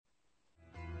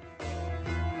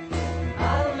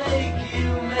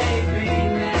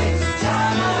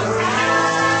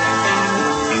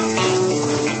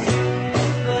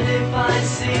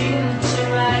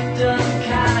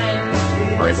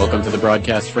welcome to the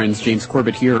broadcast, friends. James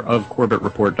Corbett here of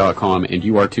CorbettReport.com, and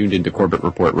you are tuned into Corbett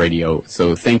Report Radio.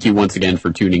 So thank you once again for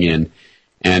tuning in.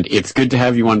 And it's good to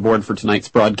have you on board for tonight's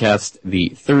broadcast, the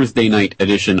Thursday night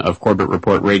edition of Corbett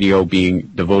Report Radio,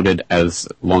 being devoted, as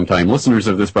longtime listeners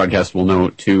of this broadcast will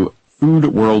know, to Food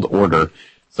World Order.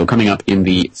 So coming up in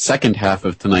the second half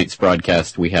of tonight's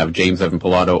broadcast, we have James Evan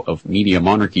Pilato of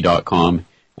MediaMonarchy.com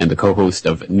and the co-host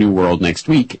of New World Next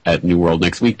Week at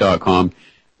NewWorldNextWeek.com.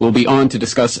 We'll be on to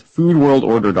discuss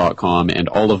FoodWorldOrder.com and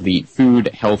all of the food,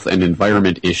 health, and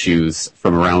environment issues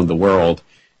from around the world.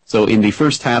 So in the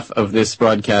first half of this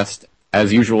broadcast,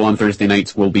 as usual on Thursday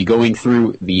nights, we'll be going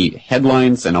through the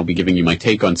headlines, and I'll be giving you my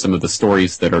take on some of the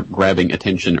stories that are grabbing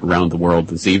attention around the world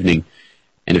this evening.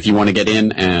 And if you want to get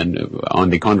in and on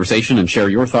the conversation and share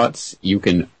your thoughts, you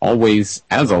can always,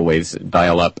 as always,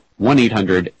 dial up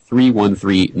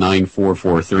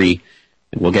 1-800-313-9443,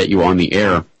 and we'll get you on the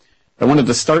air. I wanted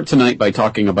to start tonight by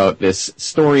talking about this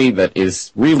story that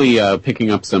is really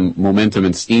picking up some momentum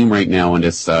and steam right now and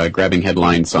is grabbing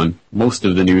headlines on most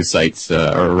of the news sites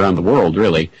around the world,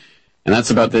 really. And that's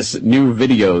about this new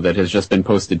video that has just been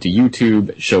posted to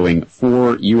YouTube showing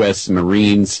 4 U.S.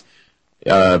 Marines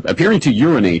appearing to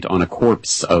urinate on a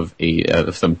corpse of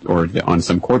on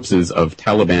some corpses of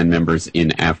Taliban members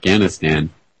in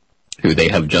Afghanistan who they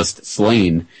have just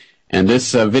slain. And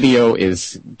this video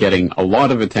is getting a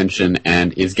lot of attention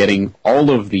and is getting all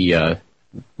of the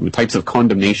types of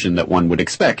condemnation that one would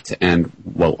expect and,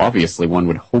 well, obviously one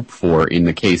would hope for in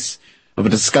the case of a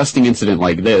disgusting incident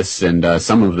like this. And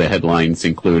some of the headlines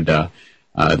include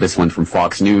this one from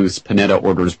Fox News: Panetta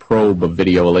orders probe of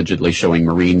video allegedly showing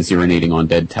Marines urinating on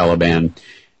dead Taliban.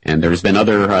 And there's been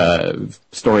other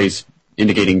stories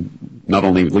indicating not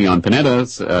only Leon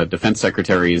Panetta's defense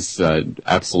secretary's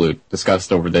absolute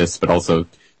disgust over this, but also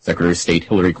Secretary of State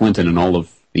Hillary Clinton and all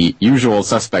of the usual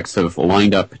suspects have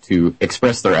lined up to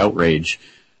express their outrage.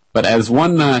 But as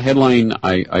one headline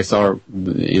I saw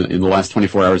in the last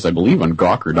 24 hours, I believe on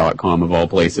Gawker.com of all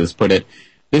places, put it,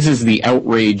 this is the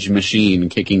outrage machine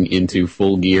kicking into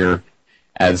full gear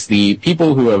as the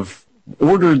people who have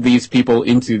ordered these people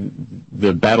into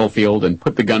the battlefield and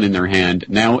put the gun in their hand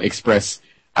now express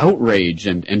outrage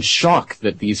and shock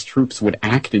that these troops would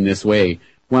act in this way.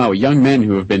 Wow, young men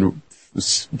who have been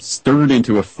stirred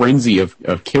into a frenzy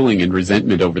of killing and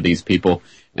resentment over these people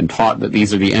and taught that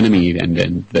these are the enemy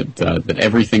and that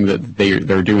everything that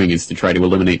they're doing is to try to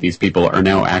eliminate these people are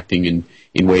now acting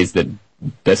in ways that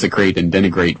desecrate and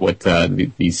denigrate what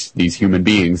these human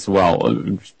beings.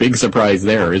 Well, big surprise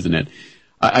there, isn't it?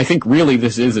 I think really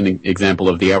this is an example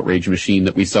of the outrage machine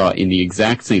that we saw in the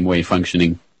exact same way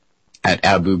functioning at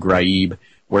Abu Ghraib,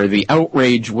 where the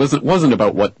outrage wasn't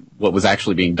about what was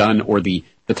actually being done or the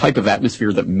type of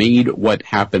atmosphere that made what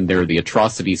happened there, the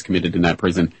atrocities committed in that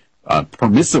prison,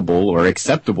 permissible or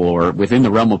acceptable or within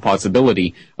the realm of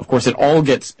possibility. Of course, it all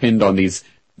gets pinned on these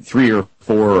 3 or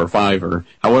 4 or 5 or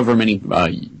however many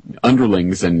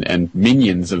underlings and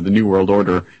minions of the New World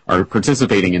Order are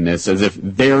participating in this, as if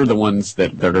they're the ones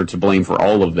that are to blame for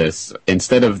all of this,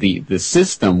 instead of the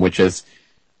system, which has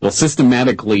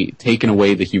systematically taken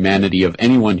away the humanity of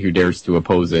anyone who dares to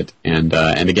oppose it. And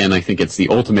again, I think it's the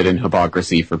ultimate in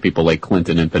hypocrisy for people like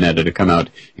Clinton and Panetta to come out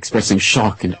expressing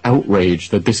shock and outrage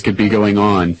that this could be going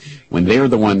on when they're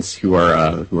the ones who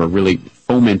are really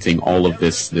fomenting all of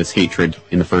this hatred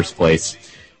in the first place.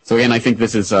 So again, I think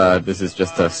this is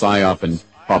just a psyop and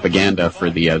propaganda for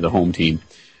the home team.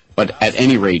 But at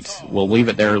any rate, we'll leave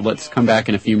it there. Let's come back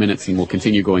in a few minutes and we'll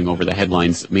continue going over the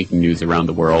headlines making news around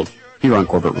the world here on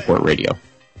Corbett Report Radio.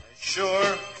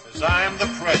 Sure as I am the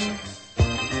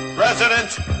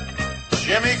President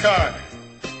Jimmy Carter.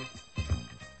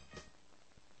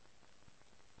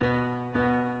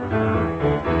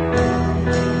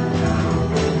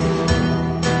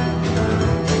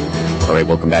 All right,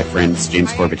 welcome back, friends.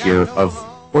 James Corbett here of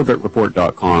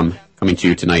CorbettReport.com, coming to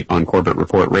you tonight on Corbett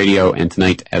Report Radio. And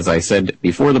tonight, as I said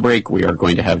before the break, we are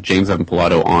going to have James Evan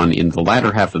Pilato on in the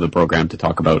latter half of the program to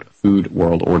talk about Food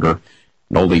World Order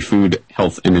and all the food,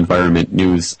 health, and environment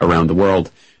news around the world.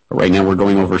 But right now, we're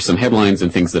going over some headlines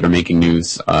and things that are making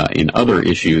news in other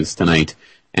issues tonight.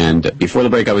 And before the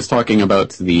break, I was talking about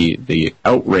the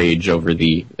outrage over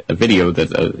the video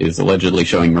that is allegedly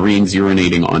showing Marines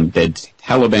urinating on dead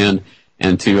Taliban.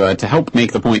 And to help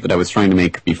make the point that I was trying to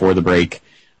make before the break,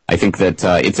 I think that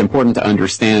it's important to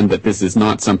understand that this is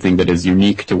not something that is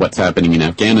unique to what's happening in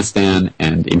Afghanistan.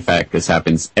 And in fact, this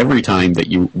happens every time that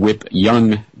you whip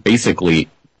young, basically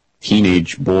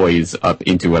teenage boys up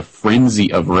into a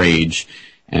frenzy of rage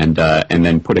and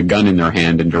then put a gun in their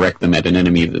hand and direct them at an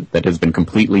enemy that has been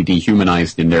completely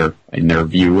dehumanized in their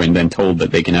view, and then told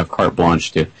that they can have carte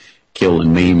blanche to kill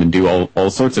and maim and do all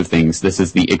sorts of things. This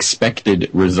is the expected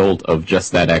result of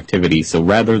just that activity. So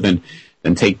rather than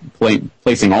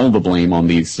placing all the blame on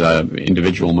these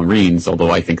individual Marines,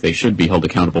 although I think they should be held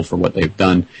accountable for what they've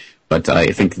done, but I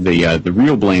think the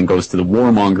real blame goes to the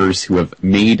warmongers who have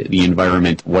made the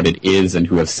environment what it is and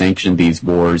who have sanctioned these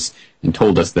wars and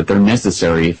told us that they're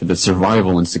necessary for the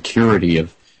survival and security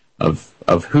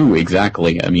of who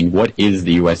exactly? I mean, what is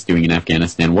the U.S. doing in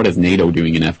Afghanistan? What is NATO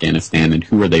doing in Afghanistan? And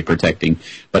who are they protecting?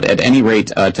 But at any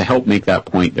rate, to help make that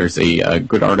point, there's a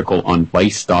good article on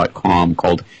Vice.com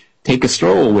called "Take a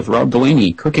Stroll with Rob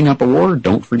Delaney, Cooking Up a War,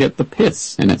 Don't Forget the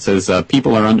Piss." And it says,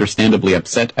 people are understandably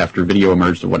upset after video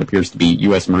emerged of what appears to be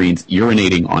U.S. Marines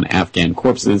urinating on Afghan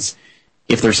corpses.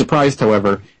 If they're surprised,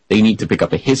 however, they need to pick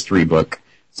up a history book.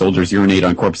 Soldiers urinate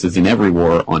on corpses in every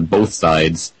war on both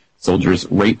sides. Soldiers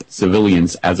rape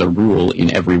civilians as a rule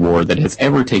in every war that has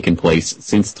ever taken place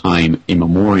since time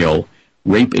immemorial.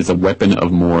 Rape is a weapon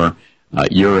of war.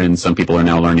 Urine, some people are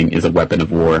now learning, is a weapon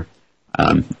of war.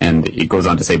 And it goes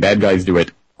on to say bad guys do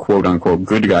it, quote unquote,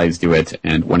 good guys do it.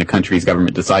 And when a country's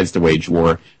government decides to wage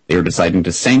war, they are deciding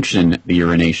to sanction the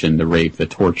urination, the rape, the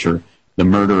torture, the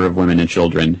murder of women and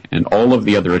children, and all of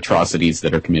the other atrocities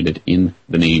that are committed in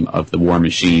the name of the war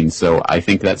machine. So I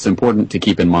think that's important to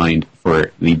keep in mind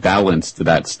for the balance to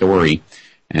that story.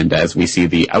 And as we see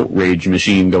the outrage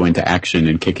machine go into action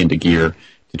and kick into gear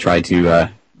to try to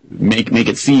make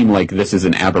it seem like this is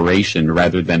an aberration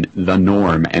rather than the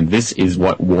norm, and this is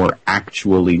what war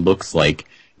actually looks like.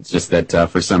 It's just that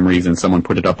for some reason someone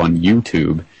put it up on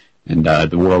YouTube, and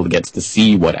the world gets to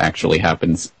see what actually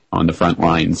happens on the front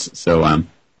lines. So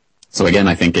again,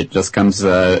 I think it just comes,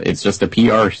 it's just a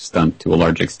PR stunt to a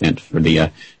large extent for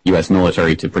the U.S.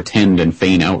 military to pretend and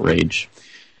feign outrage.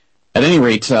 At any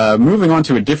rate, moving on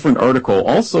to a different article,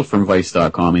 also from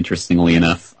Vice.com, interestingly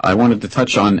enough, I wanted to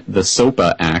touch on the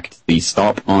SOPA Act, the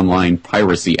Stop Online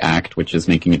Piracy Act, which is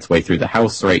making its way through the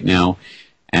House right now,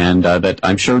 and that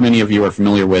I'm sure many of you are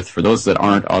familiar with. For those that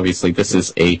aren't, obviously, this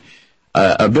is a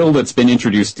bill that's been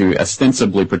introduced to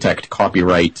ostensibly protect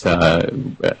copyright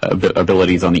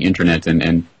abilities on the internet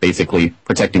and basically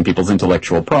protecting people's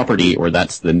intellectual property, or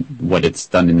that's what it's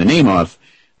done in the name of.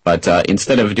 But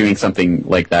instead of doing something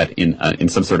like that in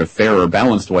some sort of fair or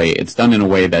balanced way, it's done in a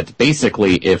way that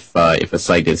basically if a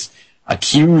site is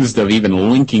accused of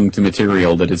even linking to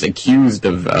material that is accused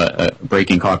of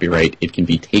breaking copyright, it can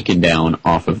be taken down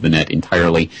off of the net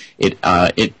entirely. It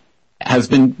has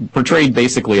been portrayed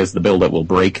basically as the bill that will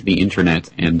break the internet,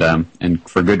 and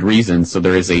for good reason. So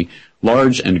there is a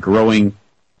large and growing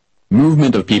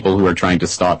movement of people who are trying to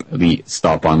stop the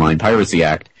Stop Online Piracy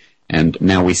Act. And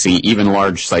now we see even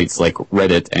large sites like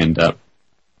Reddit and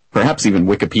perhaps even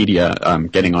Wikipedia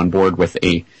getting on board with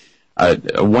a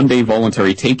one-day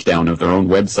voluntary takedown of their own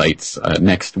websites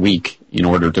next week in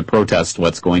order to protest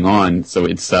what's going on. So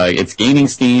it's gaining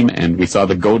steam, and we saw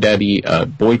the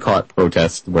GoDaddy boycott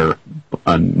protest where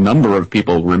a number of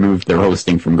people removed their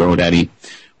hosting from GoDaddy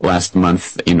last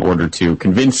month in order to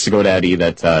convince GoDaddy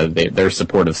that their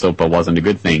support of SOPA wasn't a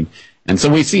good thing. And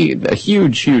so we see a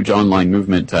huge online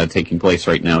movement taking place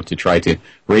right now to try to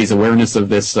raise awareness of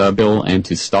this bill and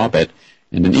to stop it.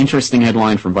 And an interesting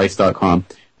headline from Vice.com,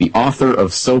 "The author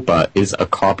of SOPA is a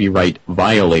copyright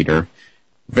violator."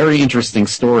 Very interesting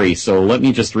story. So let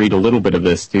me just read a little bit of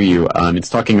this to you. It's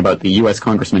talking about the U.S.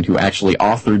 congressman who actually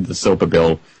authored the SOPA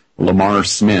bill, Lamar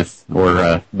Smith,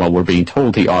 or, we're being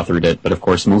told he authored it, but of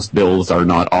course most bills are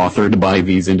not authored by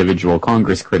these individual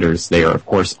Congress critters. They are, of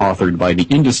course, authored by the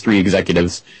industry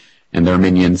executives and their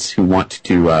minions who want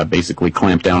to basically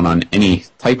clamp down on any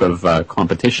type of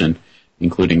competition,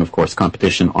 including, of course,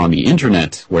 competition on the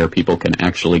internet, where people can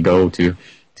actually go to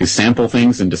sample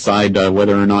things and decide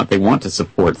whether or not they want to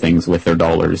support things with their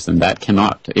dollars. And that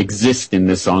cannot exist in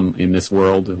this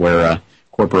world where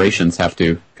corporations have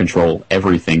to control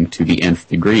everything to the nth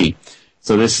degree.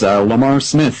 So this Lamar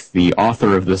Smith, the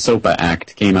author of the SOPA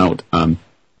Act, came out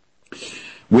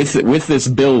with this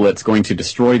bill that's going to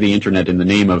destroy the internet in the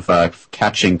name of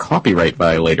catching copyright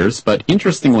violators. But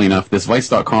interestingly enough, this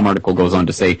Vice.com article goes on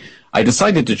to say, "I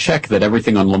decided to check that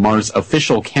everything on Lamar's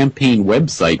official campaign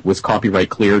website was copyright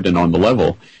cleared and on the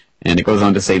level." And it goes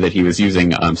on to say that he was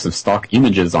using some stock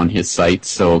images on his site,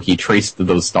 so he traced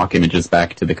those stock images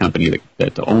back to the company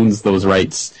that owns those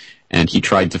rights, and he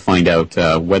tried to find out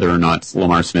whether or not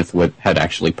Lamar Smith had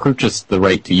actually purchased the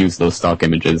right to use those stock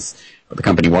images. But the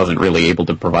company wasn't really able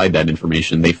to provide that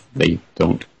information. They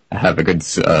don't have a good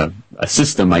a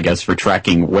system, I guess, for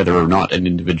tracking whether or not an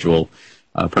individual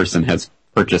person has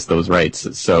purchase those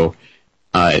rights. So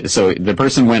the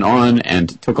person went on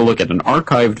and took a look at an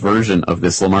archived version of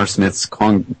this Lamar Smith's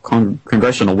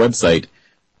congressional website,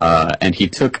 and he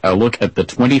took a look at the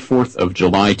 24th of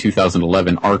July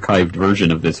 2011 archived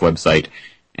version of this website,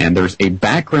 and there's a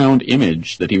background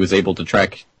image that he was able to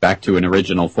track back to an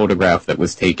original photograph that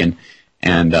was taken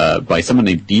and by someone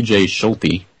named DJ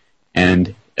Schulte.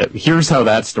 And here's how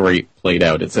that story played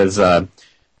out. It says,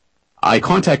 I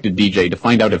contacted DJ to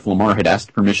find out if Lamar had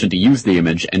asked permission to use the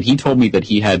image, and he told me that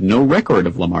he had no record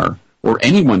of Lamar or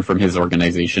anyone from his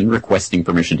organization requesting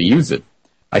permission to use it.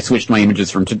 I switched my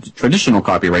images from traditional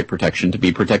copyright protection to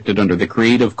be protected under the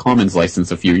Creative Commons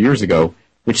license a few years ago,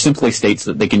 which simply states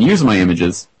that they can use my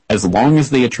images as long as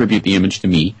they attribute the image to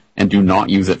me and do not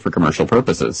use it for commercial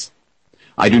purposes.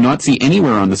 I do not see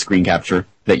anywhere on the screen capture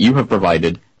that you have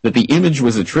provided that the image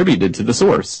was attributed to the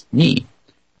source, me.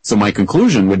 So my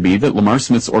conclusion would be that Lamar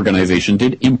Smith's organization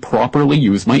did improperly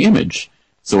use my image.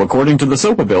 So according to the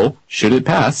SOPA bill, should it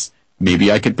pass,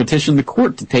 maybe I could petition the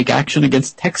court to take action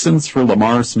against Texans for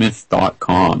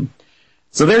LamarSmith.com.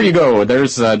 So there you go.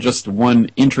 There's just one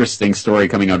interesting story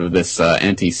coming out of this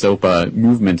anti-SOPA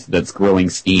movement that's growing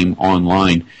steam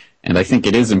online. And I think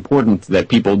it is important that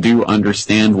people do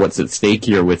understand what's at stake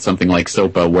here with something like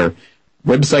SOPA, where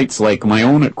websites like my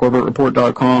own at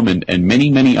CorbettReport.com and many,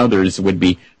 many others would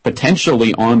be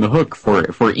potentially on the hook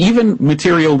for even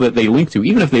material that they link to,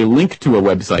 even if they link to a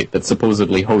website that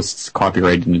supposedly hosts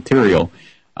copyrighted material,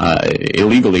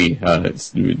 illegally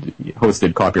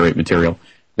hosted copyright material,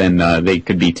 then they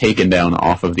could be taken down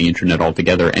off of the internet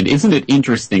altogether. And isn't it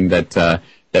interesting that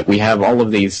we have all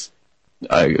of these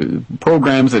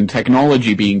programs and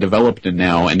technology being developed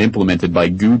now and implemented by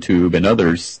GooTube and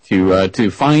others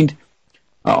to find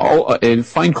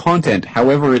content,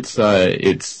 however it's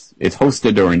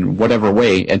hosted or in whatever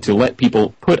way, and to let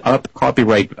people put up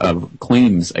copyright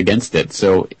claims against it.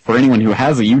 So for anyone who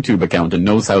has a YouTube account and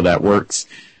knows how that works,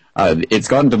 it's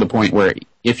gotten to the point where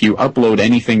if you upload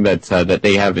anything that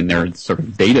they have in their sort of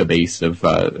database of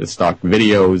stock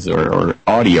videos or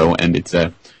audio, and it's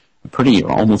a pretty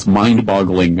almost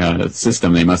mind-boggling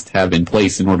system they must have in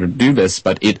place in order to do this,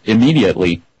 but it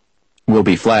immediately will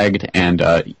be flagged and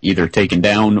either taken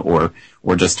down or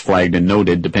just flagged and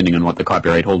noted, depending on what the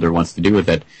copyright holder wants to do with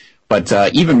it. But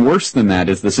even worse than that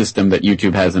is the system that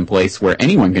YouTube has in place, where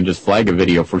anyone can just flag a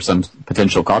video for some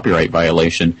potential copyright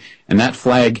violation, and that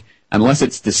flag, unless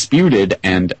it's disputed,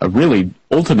 and really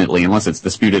ultimately, unless it's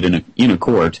disputed in a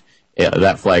court,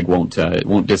 that flag won't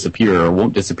disappear or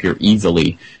won't disappear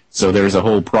easily. So there's a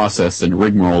whole process and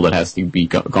rigmarole that has to be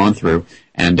gone through.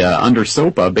 And under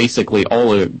SOPA, basically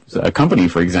all a company,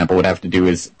 for example, would have to do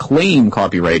is claim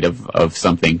copyright of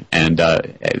something, and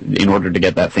in order to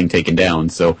get that thing taken down.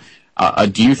 So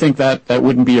do you think that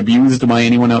wouldn't be abused by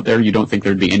anyone out there? You don't think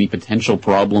there'd be any potential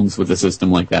problems with a system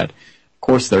like that? Of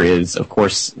course there is. Of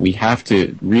course, we have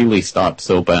to really stop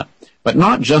SOPA. But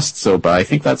not just SOPA. I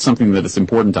think that's something that is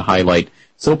important to highlight.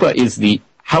 SOPA is the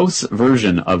House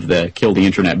version of the Kill the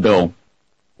Internet bill.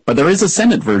 But there is a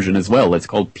Senate version as well. It's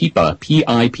called PIPA,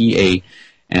 P-I-P-A,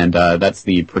 and that's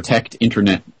the Protect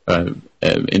Internet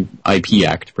IP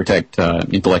Act, Protect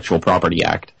Intellectual Property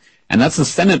Act. And that's the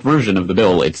Senate version of the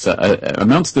bill. It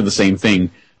amounts to the same thing.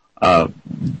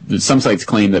 Some sites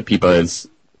claim that PIPA is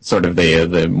sort of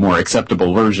the more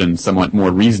acceptable version, somewhat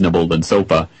more reasonable than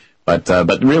SOPA. But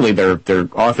really, they're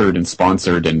authored and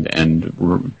sponsored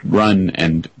and run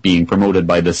and being promoted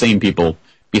by the same people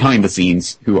behind the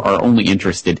scenes who are only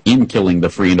interested in killing the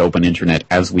free and open internet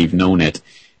as we've known it.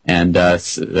 And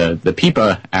the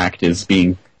PIPA Act is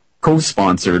being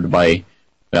co-sponsored by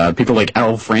people like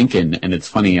Al Franken. And it's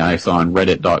funny, I saw on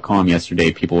Reddit.com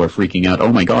yesterday, people were freaking out.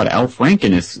 Oh my God, Al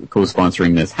Franken is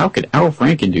co-sponsoring this. How could Al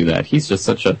Franken do that? He's just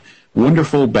such a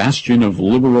wonderful bastion of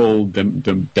liberal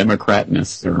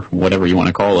democratness, or whatever you want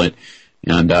to call it.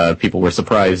 And people were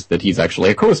surprised that he's actually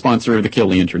a co-sponsor of the Kill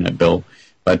the Internet bill.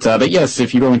 But yes,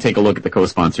 if you go and take a look at the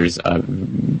co-sponsors,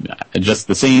 just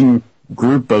the same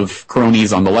group of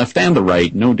cronies on the left and the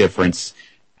right, no difference,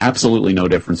 absolutely no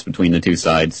difference between the two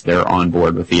sides. They're on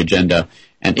board with the agenda.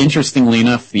 And interestingly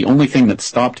enough, the only thing that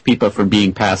stopped PIPA from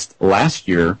being passed last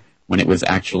year, when it was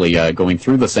actually going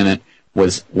through the Senate,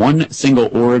 was one single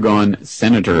Oregon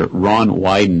Senator, Ron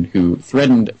Wyden, who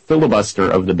threatened filibuster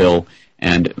of the bill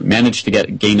and managed to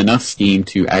gain enough steam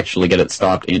to actually get it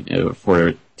stopped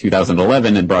for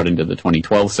 2011 and brought into the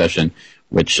 2012 session,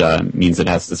 which means it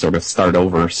has to sort of start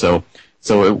over. So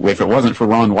if it wasn't for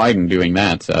Ron Wyden doing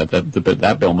that,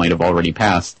 that bill might have already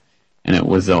passed. And it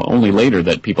was only later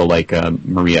that people like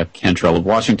Maria Cantrell of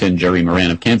Washington, Jerry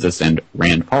Moran of Kansas, and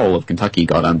Rand Paul of Kentucky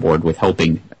got on board with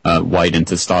helping widen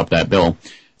to stop that bill.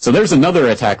 So there's another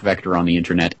attack vector on the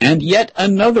internet, and yet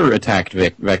another attack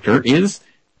vector is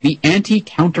the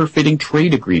Anti-Counterfeiting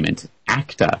Trade Agreement,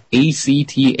 ACTA,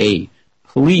 A-C-T-A.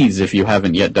 Please, if you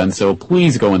haven't yet done so,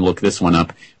 please go and look this one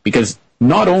up, because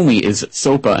not only is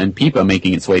SOPA and PIPA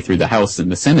making its way through the House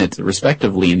and the Senate,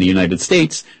 respectively, in the United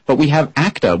States, but we have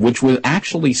ACTA, which was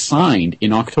actually signed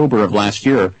in October of last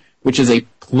year, which is a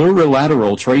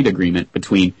plurilateral trade agreement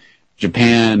between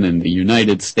Japan and the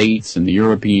United States and the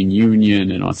European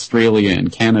Union and Australia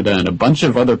and Canada and a bunch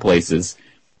of other places.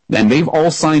 And they've all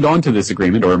signed on to this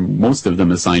agreement, or most of them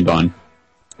have signed on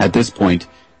at this point.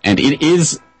 And it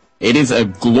is a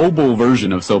global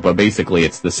version of SOPA, basically.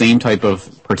 It's the same type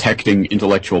of protecting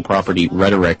intellectual property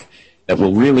rhetoric that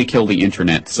will really kill the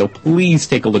internet. So please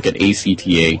take a look at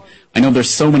ACTA. I know there's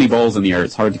so many balls in the air,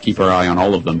 it's hard to keep our eye on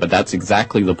all of them, but that's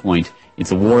exactly the point.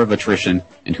 It's a war of attrition,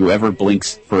 and whoever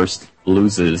blinks first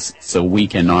loses, so we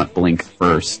cannot blink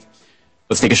first.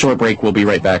 Let's take a short break. We'll be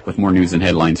right back with more news and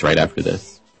headlines right after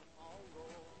this.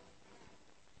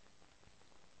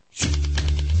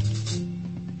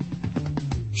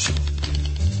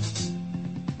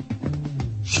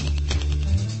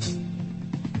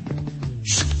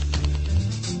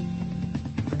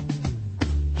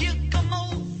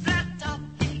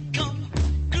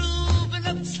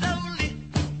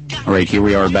 All right, here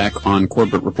we are back on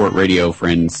Corbett Report Radio,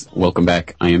 friends. Welcome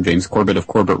back. I am James Corbett of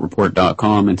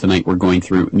CorbettReport.com, and tonight we're going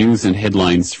through news and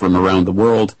headlines from around the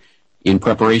world in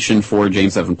preparation for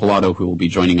James Evan Pilato, who will be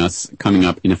joining us coming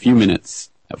up in a few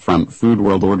minutes from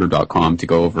FoodWorldOrder.com to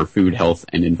go over food, health,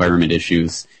 and environment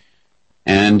issues.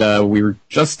 And we were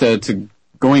just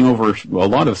going over a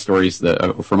lot of stories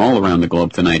that, from all around the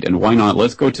globe tonight, and why not?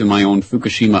 Let's go to my own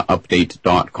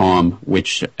FukushimaUpdate.com,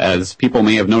 which, as people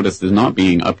may have noticed, is not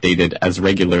being updated as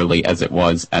regularly as it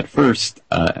was at first.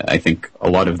 I think a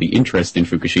lot of the interest in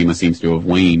Fukushima seems to have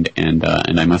waned, and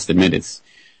I must admit it's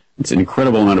an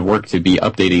incredible amount of work to be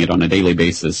updating it on a daily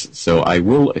basis. So I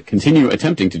will continue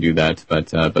attempting to do that,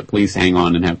 but please hang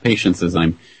on and have patience as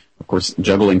I'm, of course,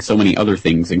 juggling so many other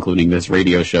things, including this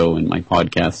radio show and my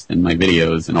podcast and my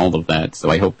videos and all of that.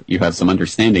 So I hope you have some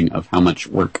understanding of how much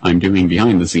work I'm doing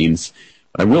behind the scenes.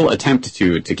 But I will attempt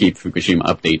to keep Fukushima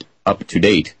Update up to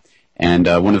date. And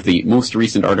one of the most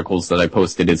recent articles that I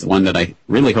posted is one that I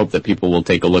really hope that people will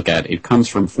take a look at. It comes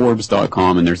from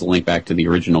Forbes.com, and there's a link back to the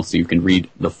original so you can read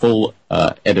the full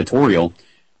editorial,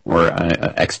 or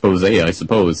expose, I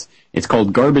suppose. It's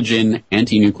called Garbage In,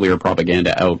 Anti-Nuclear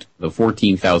Propaganda Out, the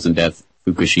 14,000-Death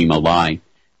Fukushima Lie.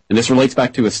 And this relates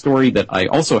back to a story that I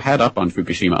also had up on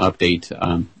Fukushima Update,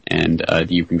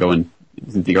 and you can go in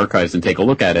the archives and take a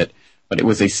look at it. But it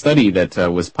was a study that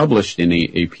was published in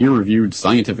a peer-reviewed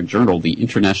scientific journal, the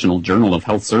International Journal of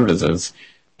Health Services,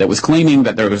 that was claiming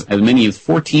that there was as many as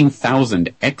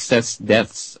 14,000 excess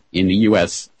deaths in the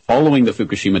U.S. following the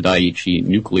Fukushima Daiichi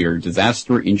nuclear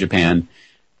disaster in Japan.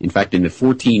 In fact, in the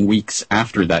 14 weeks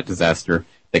after that disaster,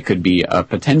 that could be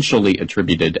potentially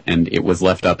attributed, and it was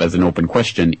left up as an open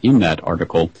question in that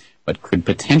article, but could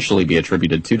potentially be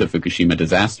attributed to the Fukushima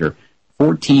disaster.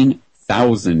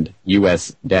 14,000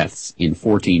 U.S. deaths in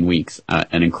 14 weeks.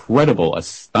 An incredible, a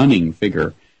stunning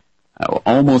figure.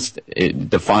 Almost it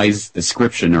defies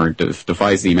description, or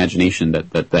defies the imagination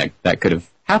that could have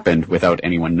happened without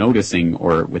anyone noticing,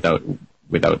 or without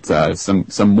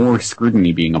some more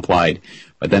scrutiny being applied.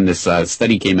 But then this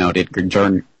study came out. It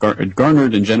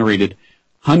garnered and generated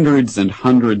hundreds and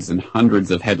hundreds and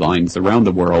hundreds of headlines around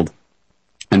the world,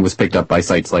 and was picked up by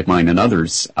sites like mine and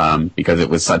others because it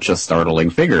was such a startling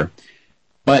figure.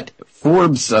 But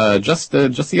Forbes, just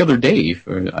the other day,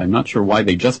 I'm not sure why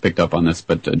they just picked up on this,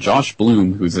 but Josh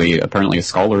Bloom, who's apparently a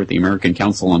scholar at the American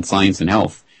Council on Science and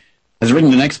Health, has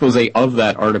written an expose of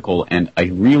that article, and I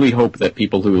really hope that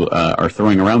people who are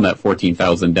throwing around that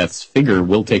 14,000 deaths figure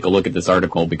will take a look at this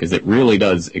article, because it really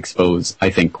does expose, I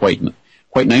think, quite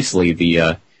nicely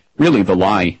the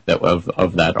lie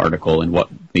of that article and what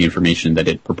the information that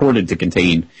it purported to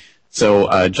contain.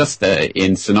 So just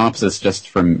in synopsis, just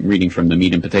from reading from the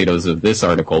meat and potatoes of this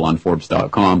article on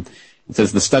Forbes.com, it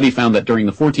says the study found that during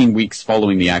the 14 weeks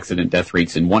following the accident, death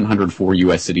rates in 104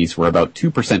 U.S. cities were about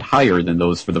 2% higher than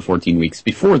those for the 14 weeks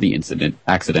before the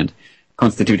accident,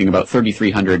 constituting about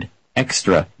 3,300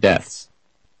 extra deaths.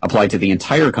 Applied to the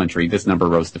entire country, this number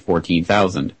rose to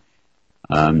 14,000.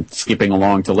 Skipping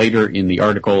along to later in the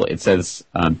article, it says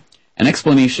an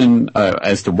explanation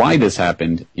as to why this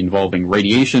happened involving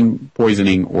radiation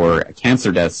poisoning or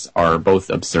cancer deaths are both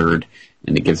absurd,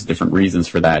 and it gives different reasons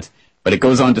for that. But it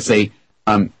goes on to say,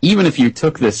 even if you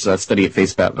took this study at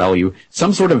face value,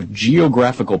 some sort of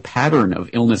geographical pattern of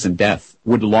illness and death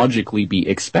would logically be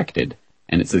expected.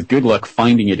 And it says, good luck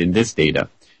finding it in this data.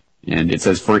 And it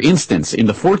says, for instance, in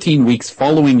the 14 weeks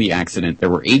following the accident, there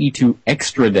were 82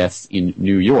 extra deaths in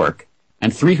New York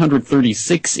and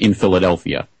 336 in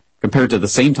Philadelphia, compared to the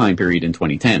same time period in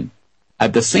 2010.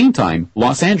 At the same time,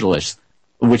 Los Angeles,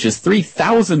 which is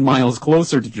 3,000 miles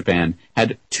closer to Japan,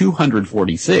 had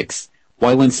 246,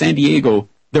 while in San Diego,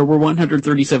 there were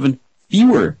 137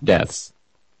 fewer deaths.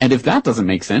 And if that doesn't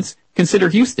make sense, consider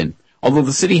Houston. Although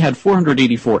the city had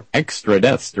 484 extra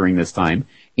deaths during this time,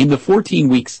 in the 14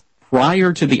 weeks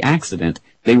prior to the accident,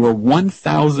 there were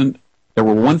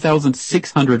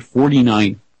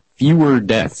 1,649 fewer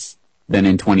deaths than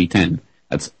in 2010.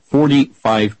 That's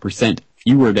 45%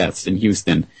 fewer deaths in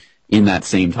Houston in that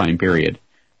same time period.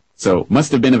 So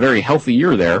must have been a very healthy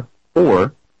year there,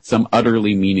 or some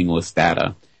utterly meaningless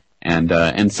data.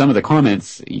 And some of the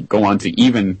comments go on to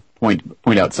even point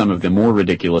out some of the more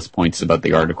ridiculous points about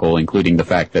the article, including the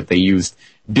fact that they used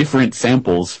different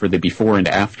samples for the before and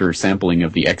after sampling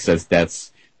of the excess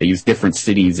deaths. They used different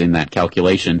cities in that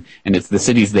calculation, and it's the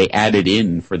cities they added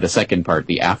in for the second part,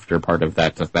 the after part of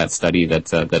that study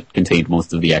that contained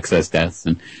most of the excess deaths,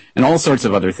 and all sorts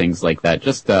of other things like that.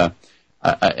 Just a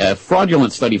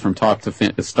fraudulent study from start to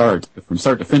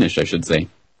finish, I should say.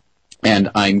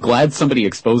 And I'm glad somebody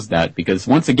exposed that, because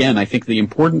once again, I think the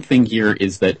important thing here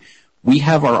is that we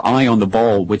have our eye on the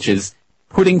ball, which is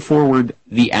putting forward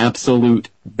the absolute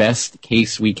best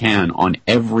case we can on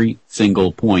every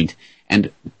single point,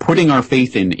 and putting our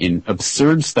faith in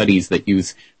absurd studies that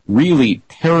use really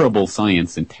terrible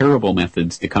science and terrible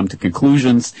methods to come to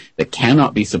conclusions that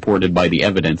cannot be supported by the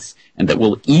evidence and that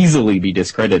will easily be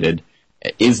discredited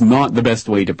is not the best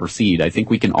way to proceed. I think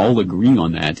we can all agree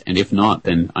on that, and if not,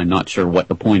 then I'm not sure what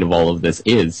the point of all of this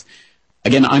is.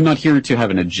 Again, I'm not here to have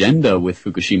an agenda with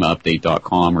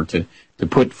FukushimaUpdate.com or to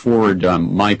put forward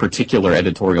my particular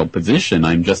editorial position.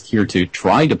 I'm just here to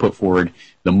try to put forward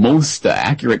the most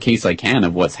accurate case I can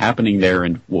of what's happening there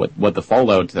and what the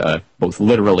fallout, both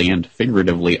literally and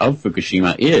figuratively, of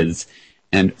Fukushima is.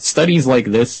 And studies like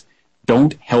this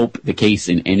don't help the case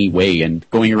in any way, and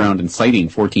going around and citing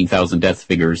 14,000 death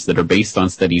figures that are based on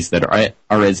studies that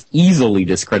are as easily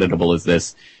discreditable as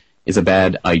this is a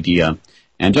bad idea.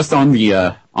 And just on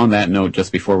that note,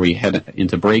 just before we head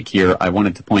into break here, I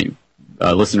wanted to point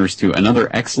listeners to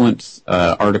another excellent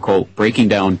article breaking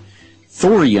down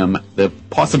thorium, the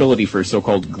possibility for a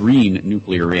so-called green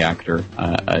nuclear reactor,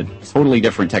 a totally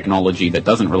different technology that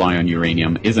doesn't rely on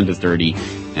uranium, isn't as dirty,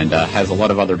 and has a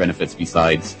lot of other benefits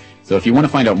besides. So if you want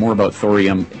to find out more about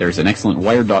thorium, there's an excellent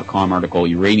Wired.com article,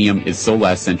 Uranium is So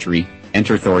Last Century,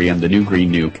 Enter Thorium, the New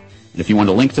Green Nuke. And if you want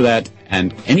a link to that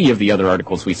and any of the other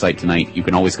articles we cite tonight, you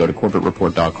can always go to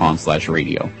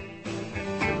corbettreport.com/radio.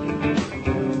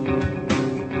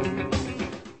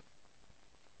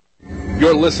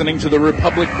 You're listening to the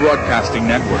Republic Broadcasting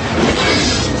Network,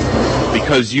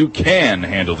 because you can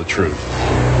handle the truth.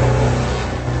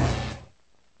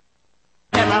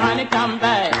 And my honey come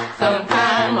back.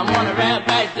 Sometime I'm on a rat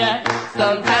back jack.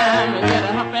 Sometime I get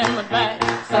a hump in my back.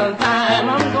 Sometime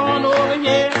I'm going over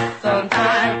here.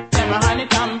 Sometime and my honey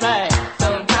come back.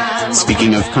 Sometime.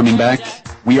 Speaking of coming back,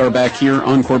 we are back here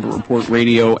on Corbett Report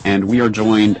Radio, and we are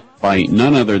joined by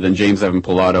none other than James Evan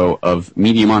Pilato of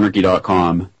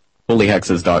MediaMonarchy.com,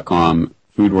 HolyHexes.com,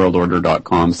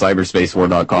 FoodWorldOrder.com,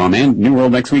 CyberspaceWar.com, and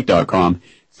NewWorldNextWeek.com.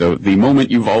 So the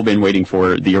moment you've all been waiting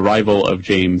for, the arrival of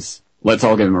James. Let's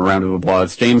all give him a round of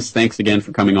applause. James, thanks again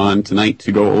for coming on tonight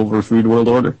to go over Food World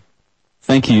Order.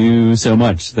 Thank you so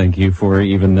much. Thank you for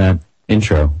even that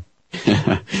intro.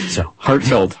 So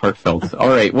heartfelt. All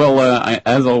right. Well,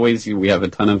 as always, we have a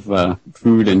ton of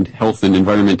food and health and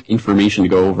environment information to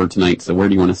go over tonight. So where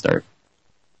do you want to start?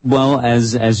 Well,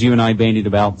 as you and I bandied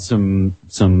about some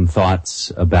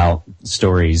thoughts about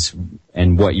stories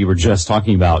and what you were just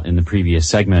talking about in the previous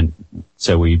segment,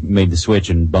 so we made the switch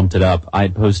and bumped it up. I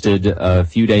posted a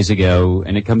few days ago,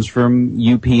 and it comes from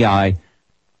UPI.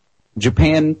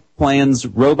 Japan plans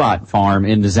robot farm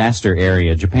in disaster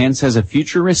area. Japan says a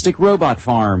futuristic robot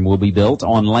farm will be built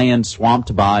on land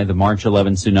swamped by the March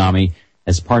 11 tsunami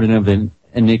as part of an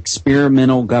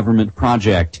experimental government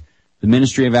project. The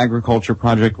Ministry of Agriculture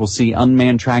project will see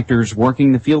unmanned tractors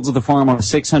working the fields of the farm on a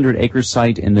 600-acre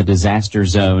site in the disaster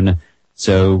zone,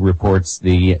 so reports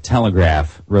the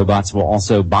Telegraph. Robots will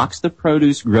also box the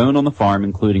produce grown on the farm,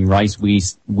 including rice,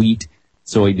 wheat,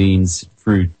 soybeans,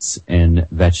 fruits, and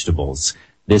vegetables.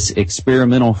 This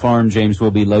experimental farm, James, will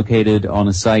be located on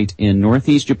a site in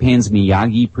northeast Japan's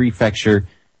Miyagi Prefecture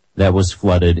that was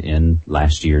flooded in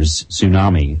last year's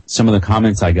tsunami. Some of the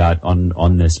comments I got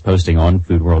on this posting on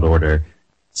Food World Order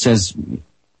says,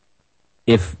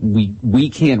 if we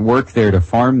can't work there to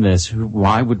farm this,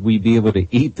 why would we be able to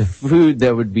eat the food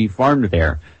that would be farmed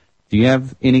there? Do you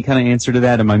have any kind of answer to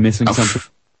that? Am I missing something?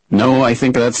 No, I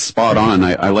think that's spot on.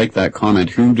 I like that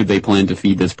comment. Who do they plan to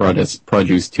feed this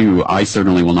produce to? I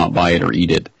certainly will not buy it or eat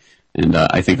it. And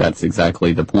I think that's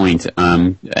exactly the point.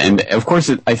 And of course,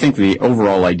 I think the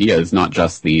overall idea is not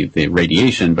just the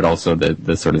radiation, but also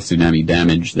the sort of tsunami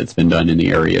damage that's been done in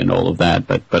the area and all of that.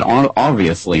 But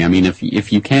obviously, I mean,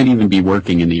 if you can't even be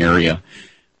working in the area,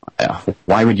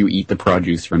 why would you eat the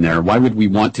produce from there? Why would we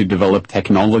want to develop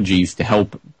technologies to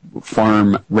help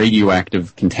farm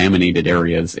radioactive contaminated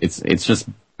areas? It's just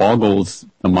boggles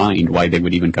the mind why they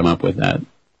would even come up with that.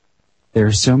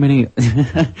 There's so many,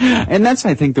 and that's,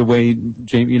 I think, the way,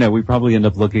 James, we probably end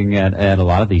up looking at a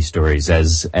lot of these stories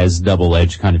as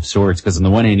double-edged kind of swords, because on the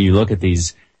one hand, you look at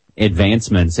these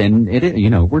advancements, and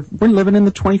we're living in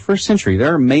the 21st century.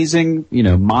 There are amazing,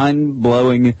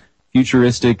 mind-blowing,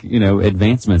 futuristic,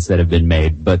 advancements that have been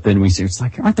made, but then we see, it's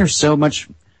like, aren't there so much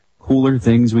cooler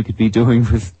things we could be doing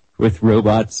with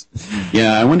robots?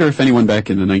 Yeah, I wonder if anyone back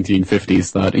in the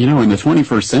 1950s thought, in the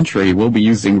 21st century, we'll be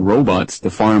using robots to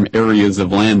farm areas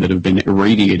of land that have been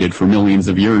irradiated for millions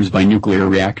of years by nuclear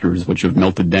reactors, which have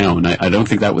melted down. I don't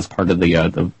think that was part of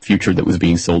the future that was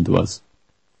being sold to us.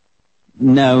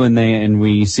 No, and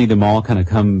we see them all kind of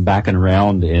come back and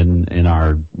around in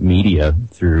our media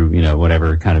through,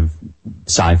 whatever kind of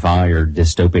sci-fi or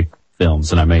dystopic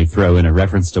films, and I may throw in a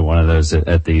reference to one of those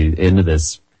at the end of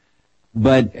this.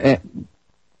 But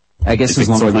I guess as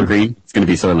long as Soylent Green, it's going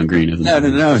to be Soylent Green, isn't it?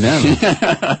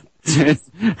 No.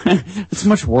 It's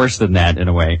much worse than that in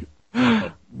a way.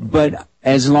 But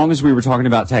as long as we were talking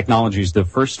about technologies, the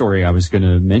first story I was going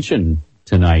to mention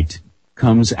tonight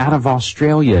comes out of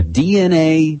Australia.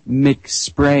 DNA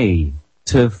McSpray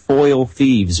to foil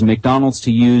thieves. McDonald's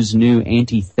to use new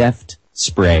anti-theft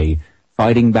spray,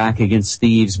 fighting back against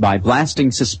thieves by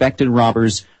blasting suspected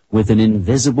robbers with an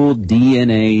invisible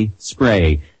DNA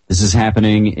spray. This is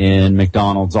happening in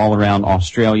McDonald's all around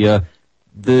Australia.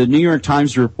 The New York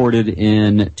Times reported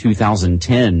in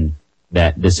 2010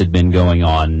 that this had been going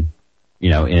on,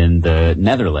 in the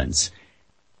Netherlands.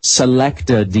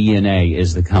 Selecta DNA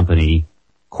is the company.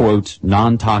 Quote,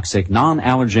 non-toxic,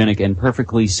 non-allergenic, and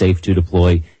perfectly safe to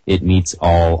deploy. It meets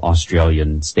all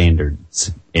Australian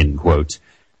standards, end quote.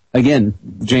 Again,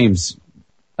 James,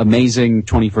 amazing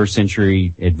 21st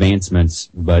century advancements,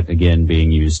 but again,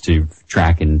 being used to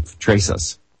track and trace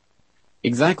us.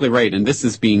 Exactly right, and this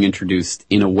is being introduced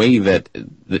in a way that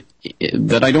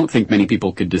I don't think many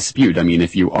people could dispute. I mean,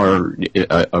 if you are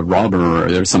a robber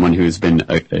or there's someone who's been,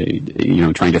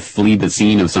 trying to flee the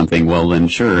scene of something, well, then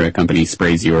sure, a company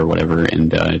sprays you or whatever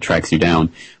and tracks you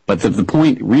down. But the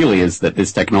point really is that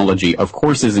this technology, of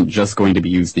course, isn't just going to be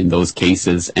used in those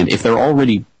cases. And if they're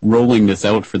already rolling this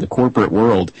out for the corporate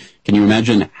world, can you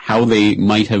imagine how they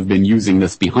might have been using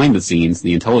this behind the scenes,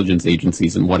 the intelligence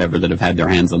agencies and whatever that have had their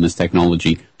hands on this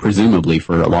technology, presumably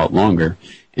for a lot longer,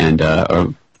 and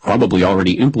probably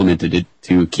already implemented it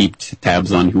to keep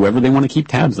tabs on whoever they want to keep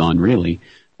tabs on, really.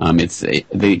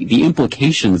 The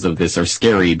implications of this are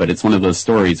scary, but it's one of those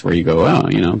stories where you go,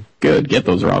 oh, good, get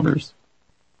those robbers.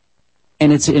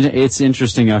 And it's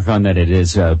interesting. I found that it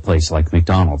is a place like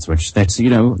McDonald's, which this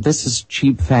is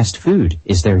cheap fast food.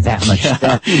 Is there that much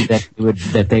stuff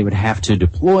that they would have to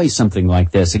deploy something like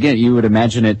this? Again, you would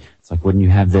imagine it. It's like, wouldn't you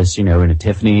have this, in a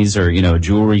Tiffany's or, a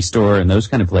jewelry store and those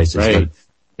kind of places? Right. But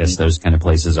I guess those kind of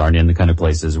places aren't in the kind of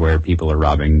places where people are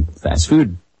robbing fast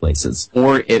food places.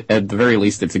 Or at the very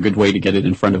least, it's a good way to get it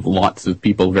in front of lots of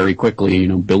people very quickly.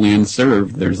 Billions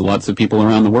served. There's lots of people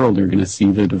around the world who are going to see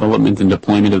the development and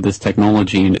deployment of this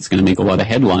technology, and it's going to make a lot of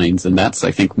headlines. And that's, I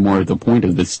think, more the point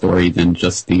of this story than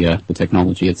just the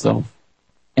technology itself.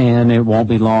 And it won't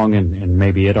be long, and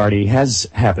maybe it already has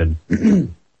happened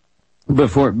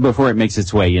before it makes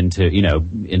its way into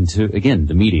again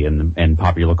the media and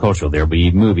popular culture. There'll be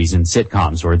movies and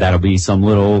sitcoms where that'll be some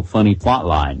little funny plot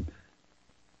line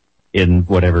in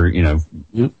whatever,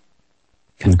 Yep.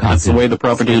 concoction. That's the way the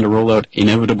propaganda rollout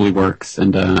inevitably works.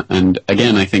 And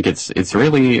again, I think it's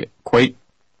really quite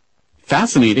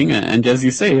fascinating. And as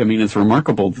you say, I mean, it's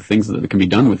remarkable the things that can be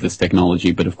done with this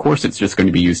technology. But of course, it's just going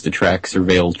to be used to track,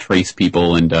 surveil, trace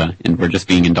people, and we're just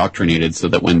being indoctrinated so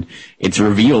that when it's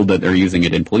revealed that they're using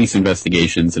it in police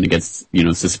investigations and it gets,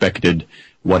 suspected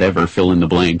whatever, fill in the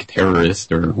blank,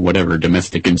 terrorist or whatever,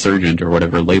 domestic insurgent or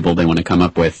whatever label they want to come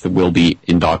up with, will be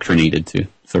indoctrinated to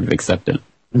sort of accept it.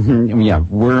 Mm-hmm. Yeah,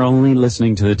 we're only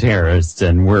listening to the terrorists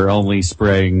and we're only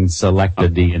spraying Selecta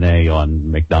DNA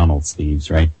on McDonald's thieves,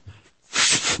 right?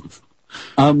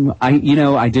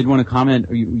 I did want to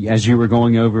comment as you were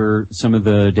going over some of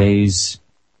the day's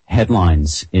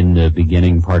headlines in the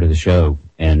beginning part of the show,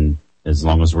 and as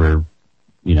long as we're,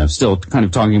 still kind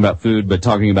of talking about food, but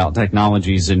talking about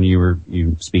technologies, and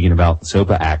you speaking about the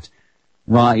SOPA Act,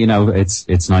 Ron,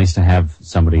 it's nice to have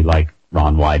somebody like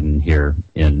Ron Wyden here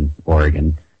in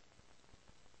Oregon.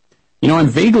 I'm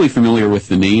vaguely familiar with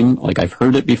the name, like I've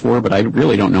heard it before, but I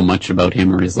really don't know much about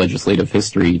him or his legislative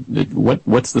history.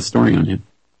 What's the story on him?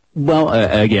 Well,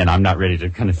 again, I'm not ready to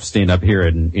kind of stand up here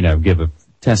and, give a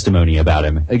testimony about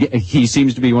him. He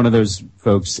seems to be one of those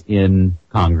folks in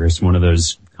Congress, one of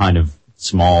those kind of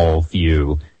small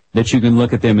few that you can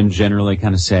look at them and generally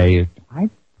kind of say, I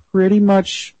pretty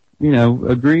much,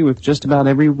 agree with just about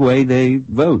every way they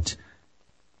vote.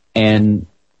 And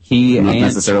he not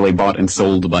necessarily bought and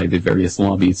sold by the various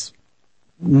lobbies.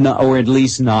 No, or at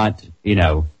least not,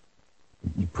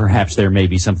 perhaps there may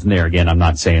be something there. Again, I'm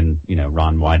not saying,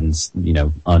 Ron Wyden's,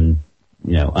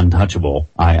 untouchable.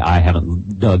 I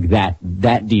haven't dug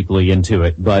that deeply into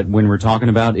it. But when we're talking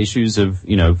about issues of,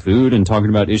 food and talking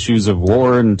about issues of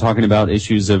war and talking about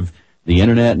issues of the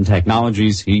internet and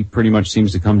technologies, he pretty much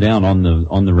seems to come down on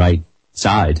the right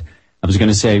side. I was going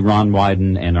to say Ron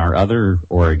Wyden and our other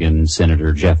Oregon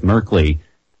Senator, Jeff Merkley.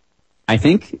 I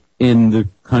think in the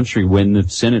country when the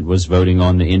Senate was voting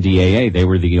on the NDAA,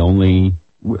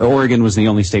 Oregon was the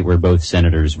only state where both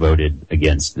senators voted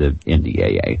against the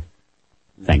NDAA,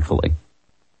 thankfully,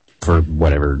 for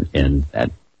whatever end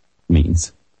that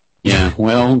means. Yeah,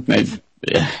 well,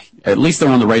 at least they're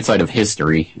on the right side of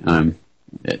history.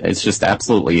 It's just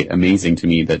absolutely amazing to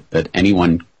me that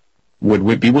anyone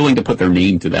would be willing to put their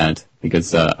name to that,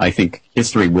 because I think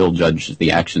history will judge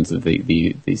the actions of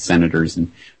the senators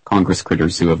and Congress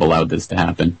critters who have allowed this to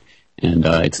happen. And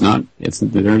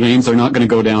their names are not going to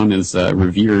go down as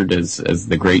revered as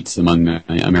the greats among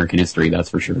American history, that's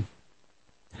for sure.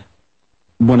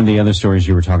 One of the other stories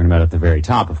you were talking about at the very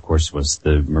top, of course, was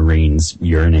the Marines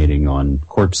urinating on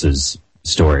corpses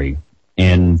story.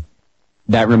 And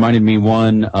that reminded me,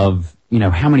 one, of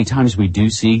how many times we do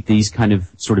see these kind of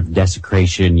sort of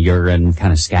desecration, urine,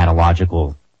 kind of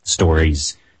scatological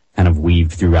stories kind of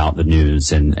weaved throughout the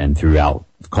news and throughout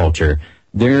culture.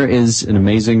 There is an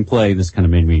amazing play, this kind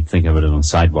of made me think of it on a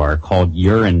sidebar, called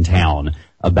Urinetown,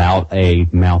 about a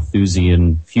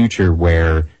Malthusian future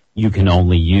where you can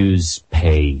only use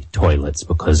pay toilets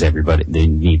because they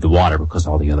need the water because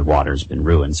all the other water has been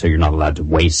ruined. So you're not allowed to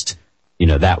waste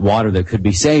that water that could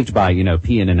be saved by,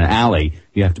 peeing in an alley.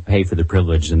 You have to pay for the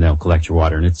privilege and they'll collect your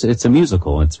water. And it's a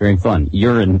musical. It's very fun.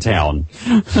 Urinetown.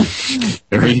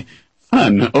 Very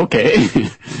fun. Okay.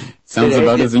 Sounds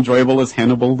about as enjoyable as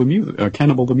Cannibal the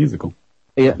Musical.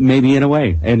 Yeah, maybe in a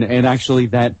way. And actually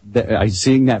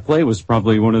seeing that play was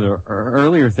probably one of the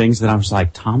earlier things that I was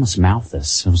like, Thomas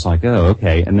Malthus. I was like, oh,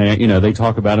 okay. And they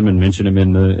talk about him and mention him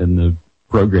in the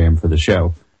program for the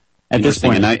show. At this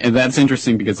point, and that's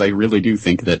interesting because I really do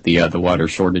think that the water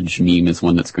shortage meme is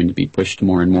one that's going to be pushed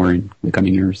more and more in the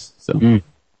coming years. So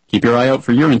keep your eye out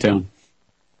for Urinetown.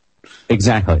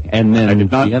 Exactly. And then I did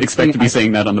not expect to be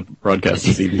saying that on the broadcast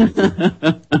this evening.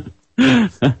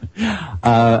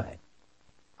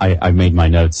 I made my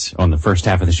notes on the first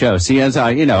half of the show. See, as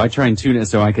I try and tune it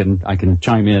so I can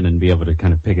chime in and be able to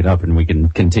kind of pick it up and we can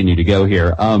continue to go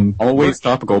here. Always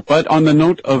topical. But on the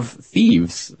note of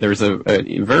thieves, there's a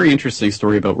very interesting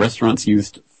story about restaurants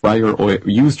used fryer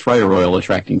oil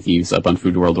attracting thieves up on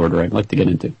Food World Order I'd like to get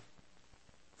into.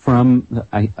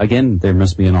 Again, there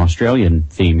must be an Australian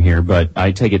theme here, but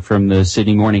I take it from the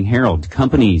Sydney Morning Herald.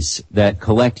 Companies that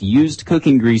collect used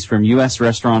cooking grease from U.S.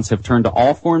 restaurants have turned to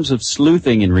all forms of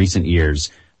sleuthing in recent years.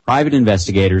 Private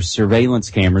investigators, surveillance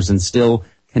cameras, and still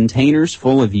containers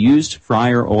full of used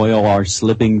fryer oil are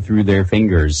slipping through their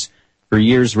fingers. For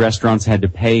years, restaurants had to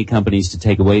pay companies to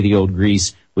take away the old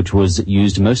grease, which was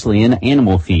used mostly in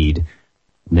animal feed.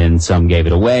 Then some gave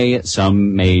it away,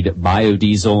 some made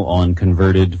biodiesel on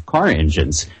converted car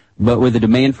engines. But with the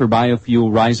demand for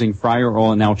biofuel rising, fryer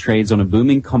oil now trades on a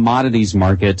booming commodities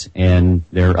market, and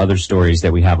there are other stories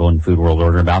that we have on Food World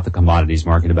Order about the commodities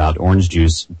market, about orange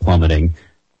juice plummeting.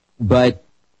 But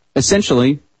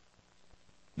essentially,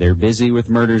 they're busy with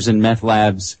murders in meth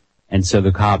labs, and so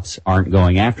the cops aren't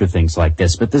going after things like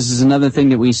this. But this is another thing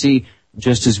that we see,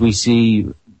 just as we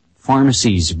see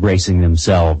pharmacies bracing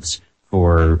themselves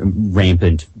for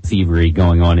rampant thievery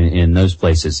going on in those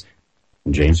places.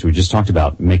 And James, we just talked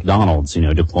about McDonald's,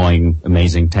 deploying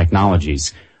amazing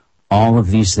technologies. All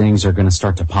of these things are going to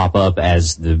start to pop up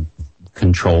as the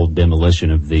controlled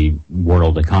demolition of the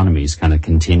world economies kind of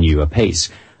continue apace.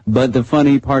 But the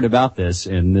funny part about this,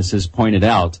 and this is pointed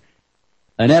out,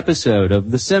 an episode of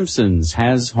The Simpsons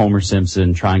has Homer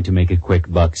Simpson trying to make a quick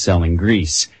buck selling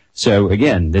grease. So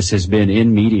again, this has been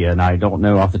in media, and I don't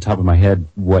know off the top of my head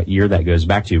what year that goes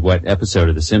back to, what episode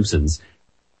of The Simpsons.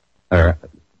 But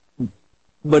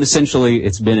essentially,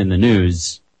 it's been in the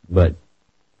news, but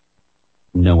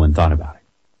no one thought about it.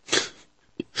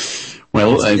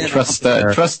 Well, I trust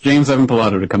James Evan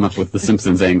Pilato to come up with the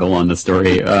Simpsons angle on the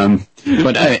story.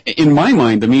 But in my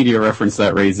mind, the media reference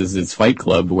that raises is Fight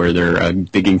Club, where they're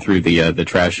digging through the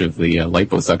trash of the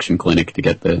liposuction clinic to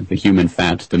get the human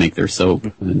fat to make their soap.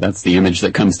 And that's the image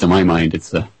that comes to my mind.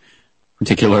 It's a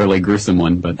particularly gruesome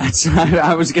one, but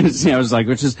I was going to say, I was like,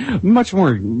 which is much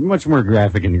more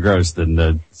graphic and gross than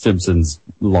the Simpsons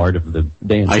lard of the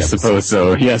dance. I suppose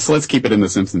so. Yes, let's keep it in the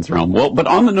Simpsons realm. Well, but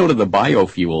on the note of the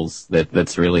biofuels,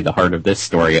 that's really the heart of this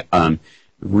story.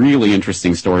 Really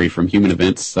interesting story from Human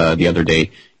Events the other day.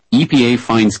 EPA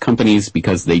fines companies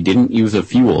because they didn't use a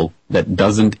fuel that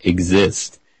doesn't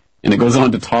exist. And it goes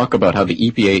on to talk about how the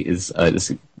EPA is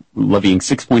levying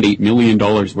 $6.8 million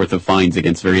worth of fines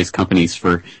against various companies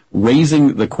for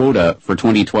raising the quota for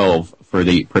 2012 for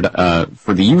the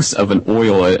use of an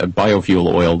oil, a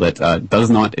biofuel oil that does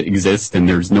not exist, and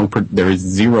there is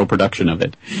zero production of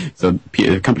it. So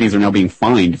companies are now being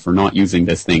fined for not using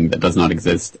this thing that does not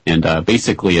exist, and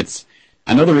basically it's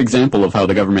another example of how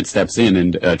the government steps in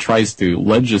and tries to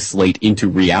legislate into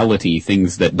reality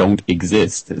things that don't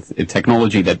exist. It's a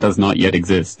technology that does not yet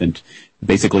exist, and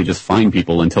basically just fine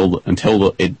people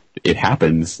until it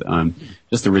happens.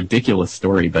 Just a ridiculous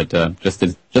story, but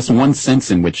just one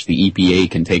sense in which the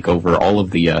EPA can take over all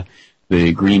of the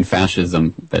green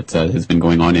fascism that has been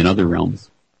going on in other realms.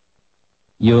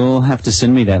 You'll have to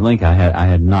send me that link. I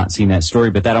had not seen that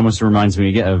story, but that almost reminds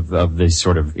me of the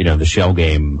sort of, the shell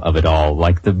game of it all,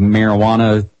 like the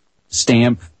marijuana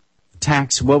stamp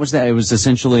tax. What was that? It was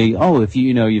essentially, if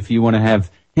you want to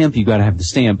have hemp, you got to have the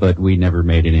stamp, but we never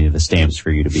made any of the stamps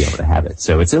for you to be able to have it.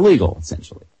 So it's illegal,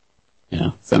 essentially.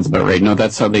 Yeah, sounds about right. No,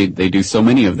 that's how they do so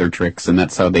many of their tricks, and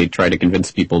that's how they try to convince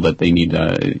people that they need,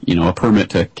 a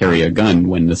permit to carry a gun,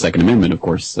 when the Second Amendment, of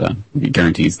course,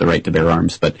 guarantees the right to bear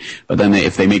arms. But then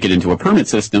if they make it into a permit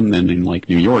system, then in like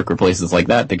New York or places like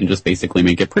that, they can just basically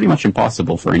make it pretty much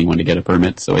impossible for anyone to get a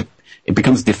permit. So it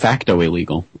becomes de facto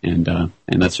illegal, and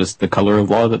that's just the color of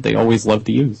law that they always love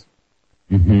to use.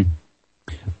 Mm-hmm.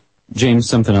 James,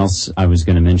 something else I was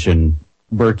going to mention.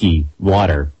 Berkey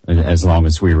water, as long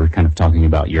as we were kind of talking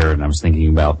about urine, I was thinking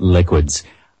about liquids.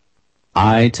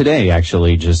 I today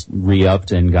actually just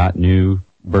re-upped and got new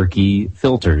Berkey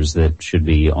filters that should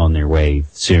be on their way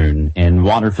soon. And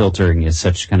water filtering is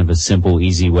such kind of a simple,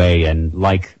 easy way. And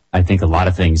like I think a lot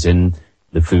of things in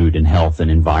the food and health and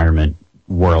environment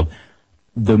world,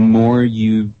 the more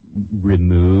you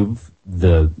remove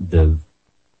the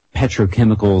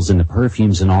petrochemicals and the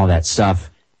perfumes and all that stuff,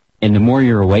 and the more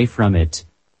you're away from it,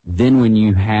 then when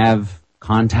you have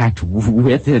contact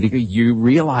with it, you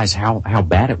realize how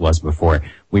bad it was before.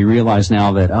 We realize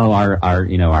now that,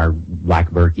 our Black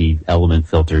Berkey element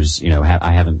filters,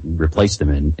 I haven't replaced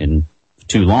them in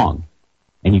too long.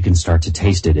 And you can start to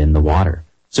taste it in the water.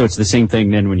 So it's the same thing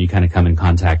then when you kind of come in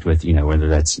contact with, whether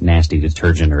that's nasty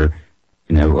detergent or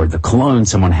the cologne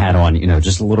someone had on,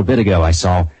 just a little bit ago I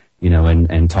saw,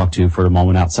 and talked to for a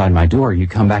moment outside my door. You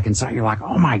come back inside, you're like,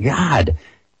 oh my God,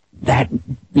 that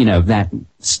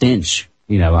stench,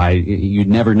 you'd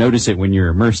never notice it when you're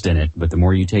immersed in it, but the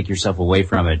more you take yourself away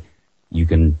from it, you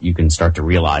can start to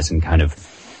realize and kind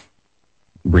of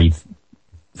breathe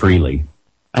freely.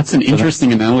 That's an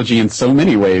interesting analogy in so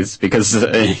many ways, because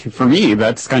for me,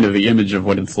 that's kind of the image of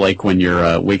what it's like when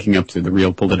you're waking up to the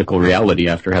real political reality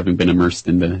after having been immersed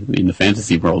in the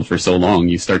fantasy world for so long.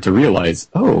 You start to realize,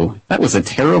 that was a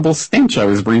terrible stench I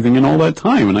was breathing in all that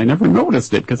time, and I never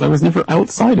noticed it because I was never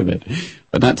outside of it.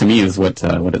 But that to me is what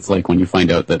it's like when you find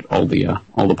out that all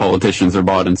the politicians are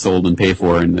bought and sold and paid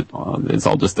for, and that it's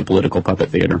all just a political puppet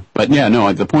theater. But yeah,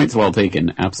 no, the point's well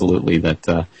taken. Absolutely,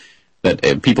 that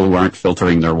people who aren't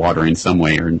filtering their water in some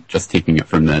way are just taking it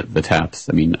from the taps.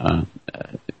 I mean,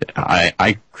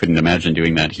 I couldn't imagine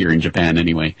doing that here in Japan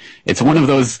anyway. It's one of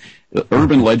those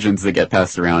urban legends that get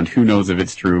passed around. Who knows if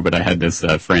it's true, but I had this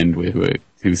friend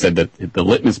who said that the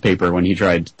litmus paper, when he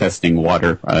tried testing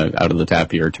water out of the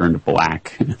tap here, turned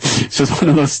black. It's just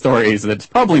one of those stories that's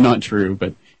probably not true,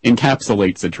 but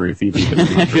encapsulates the truth. Even if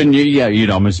it's not true. You'd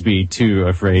almost be too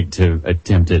afraid to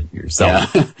attempt it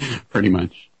yourself. Yeah, pretty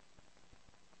much.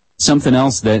 Something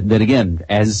else that again,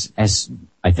 as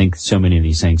I think so many of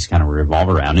these things kind of revolve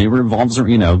around. It revolves,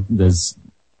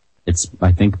 it's,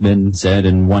 I think, been said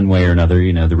in one way or another,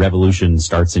 the revolution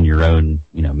starts in your own,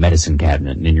 medicine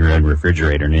cabinet and in your own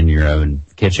refrigerator and in your own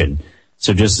kitchen.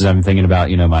 So just as I'm thinking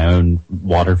about, my own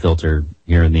water filter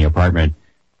here in the apartment,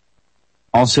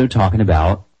 also talking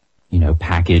about,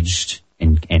 packaged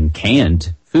and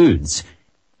canned foods.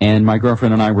 And my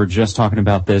girlfriend and I were just talking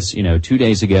about this, 2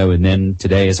 days ago. And then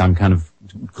today, as I'm kind of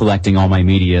collecting all my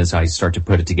media, as I start to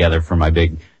put it together for my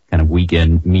big kind of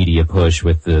weekend media push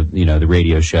with the, the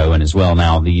radio show, and as well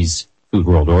now these Food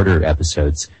World Order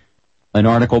episodes, an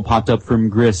article popped up from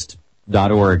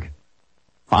grist.org.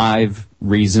 5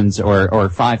 reasons or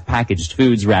 5 packaged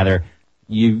foods, rather,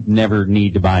 you never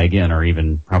need to buy again, or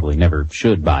even probably never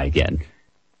should buy again.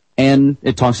 And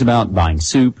it talks about buying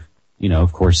soup,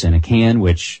 of course, in a can,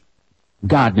 which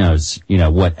God knows,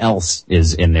 what else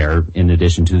is in there in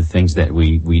addition to the things that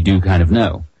we do kind of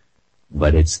know.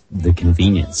 But it's the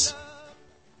convenience.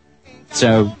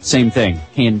 So, same thing.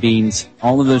 Canned beans,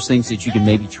 all of those things that you can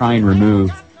maybe try and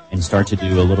remove and start to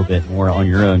do a little bit more on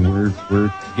your own. We're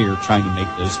here trying to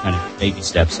make those kind of baby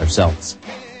steps ourselves.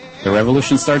 The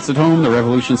revolution starts at home. The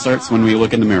revolution starts when we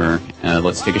look in the mirror.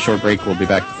 Let's take a short break. We'll be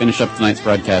back to finish up tonight's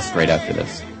broadcast right after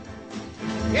this.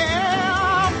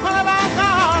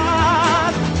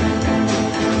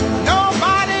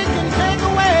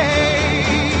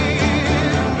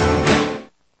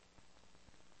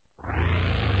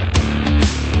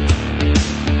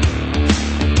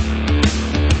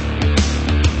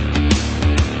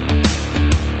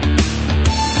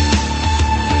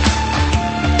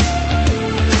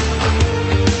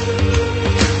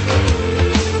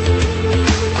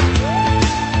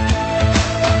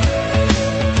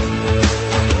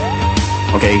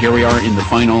 Okay, here we are in the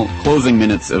final closing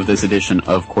minutes of this edition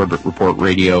of Corbett Report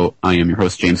Radio. I am your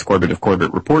host, James Corbett of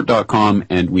CorbettReport.com,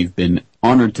 and we've been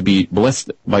honored to be blessed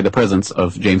by the presence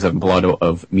of James Evan Pilato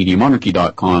of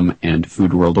MediaMonarchy.com and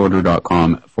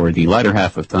FoodWorldOrder.com for the latter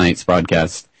half of tonight's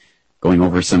broadcast, going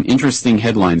over some interesting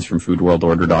headlines from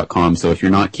FoodWorldOrder.com. So if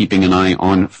you're not keeping an eye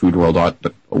on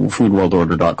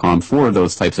FoodWorldOrder.com for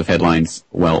those types of headlines,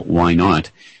 well, why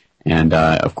not? And,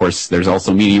 of course, there's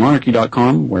also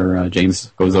MediaMonarchy.com, where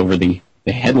James goes over the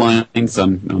headlines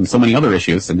on so many other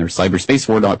issues. And there's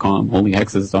CyberspaceWar.com,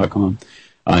 HolyHexes.com,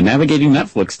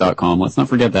 NavigatingNetflix.com. Let's not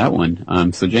forget that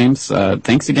one. So, James,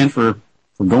 thanks again for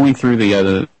going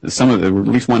through some of the, at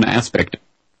least one aspect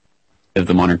of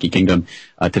the Monarchy Kingdom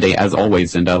today, as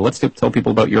always. And let's tell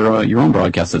people about your own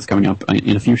broadcast that's coming up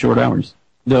in a few short hours.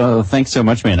 Thanks so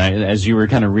much, man. As you were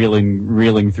kind of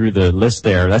reeling through the list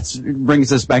there, that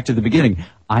brings us back to the beginning.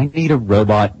 I need a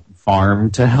robot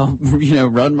farm to help,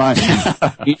 run my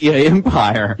media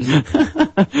empire.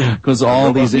 Because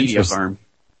all these interests,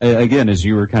 again, as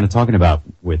you were kind of talking about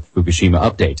with Fukushima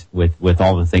update, with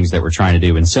all the things that we're trying to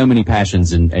do, and so many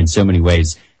passions and so many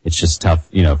ways, it's just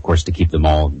tough, of course, to keep them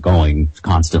all going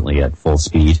constantly at full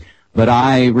speed. But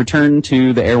I return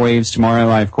to the airwaves tomorrow.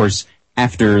 I, of course,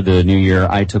 after the new year,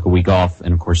 I took a week off,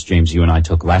 and of course, James, you and I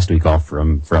took last week off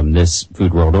from this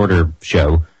Food World Order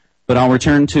show. But I'll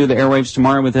return to the airwaves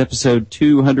tomorrow with episode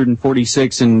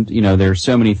 246, and, there's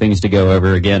so many things to go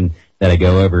over, again, that I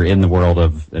go over in the world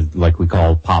of, like we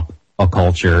call pop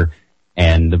culture,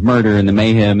 and the murder and the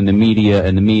mayhem and the media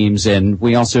and the memes, and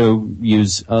we also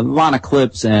use a lot of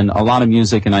clips and a lot of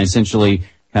music, and I essentially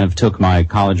kind of took my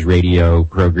college radio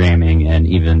programming and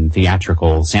even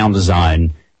theatrical sound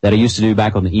design that I used to do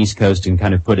back on the East Coast and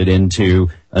kind of put it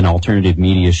into an alternative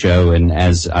media show. And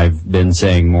as I've been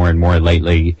saying more and more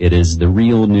lately, it is the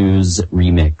real news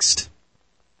remixed.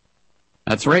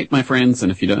 That's right, my friends.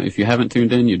 And if you haven't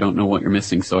tuned in, you don't know what you're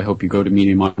missing. So I hope you go to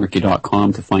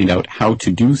MediaMonarchy.com to find out how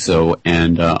to do so.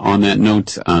 And on that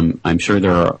note, I'm sure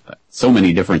there are so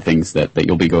many different things that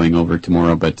you'll be going over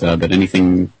tomorrow. But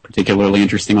anything particularly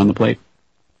interesting on the plate?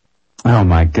 Oh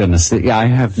my goodness. Yeah, I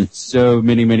have so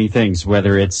many things,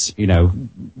 whether it's,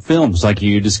 films like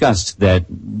you discussed that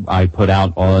I put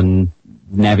out on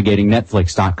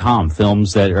NavigatingNetflix.com,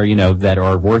 films that are, that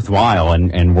are worthwhile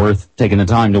and worth taking the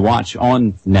time to watch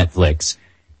on Netflix.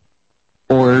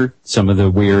 Or some of the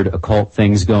weird occult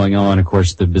things going on, of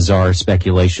course, the bizarre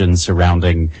speculation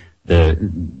surrounding the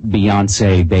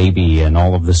Beyonce baby and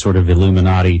all of the sort of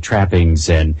Illuminati trappings,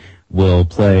 and we'll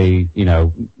play,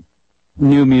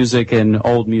 new music and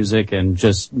old music and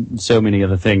just so many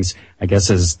other things. I guess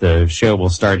as the show will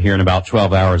start here in about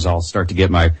 12 hours, I'll start to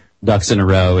get my ducks in a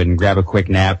row and grab a quick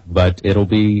nap, but it'll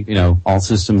be, all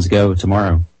systems go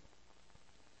tomorrow.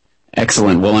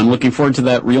 Excellent. Well, I'm looking forward to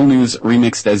that real news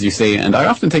remixed, as you say, and I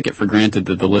often take it for granted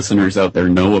that the listeners out there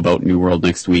know about New World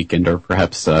Next Week and are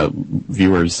perhaps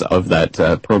viewers of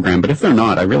that program. But if they're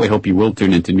not, I really hope you will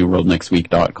tune into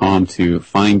newworldnextweek.com to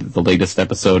find the latest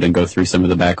episode and go through some of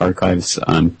the back archives.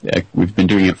 We've been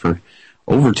doing it for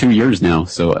over 2 years now.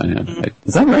 So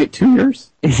is that right? 2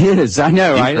 years? It is. I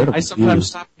know. Incredible. I sometimes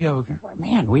stop and go,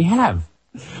 man, we have.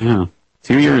 Yeah.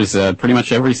 2 years, pretty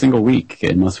much every single week,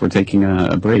 unless we're taking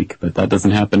a break, but that doesn't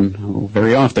happen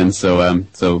very often. So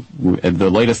the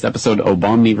latest episode,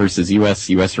 Obama versus US,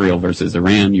 US-Real versus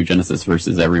Iran, Eugenesis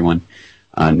versus everyone,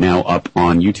 now up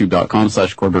on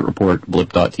youtube.com/Corbett Report,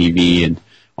 blip.tv, and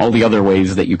all the other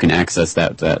ways that you can access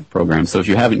that program. So if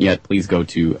you haven't yet, please go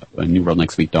to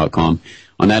newworldnextweek.com.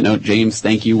 On that note, James,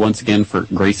 thank you once again for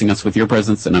gracing us with your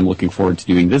presence, and I'm looking forward to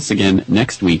doing this again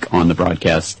next week on the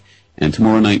broadcast. And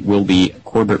tomorrow night will be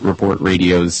Corbett Report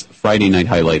Radio's Friday Night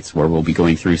Highlights, where we'll be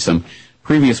going through some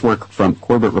previous work from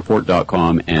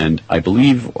CorbettReport.com, and I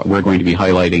believe we're going to be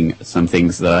highlighting some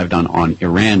things that I've done on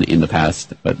Iran in the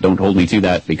past, but don't hold me to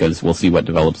that because we'll see what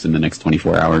develops in the next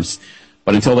 24 hours.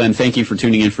 But until then, thank you for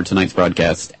tuning in for tonight's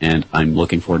broadcast, and I'm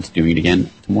looking forward to doing it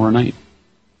again tomorrow night.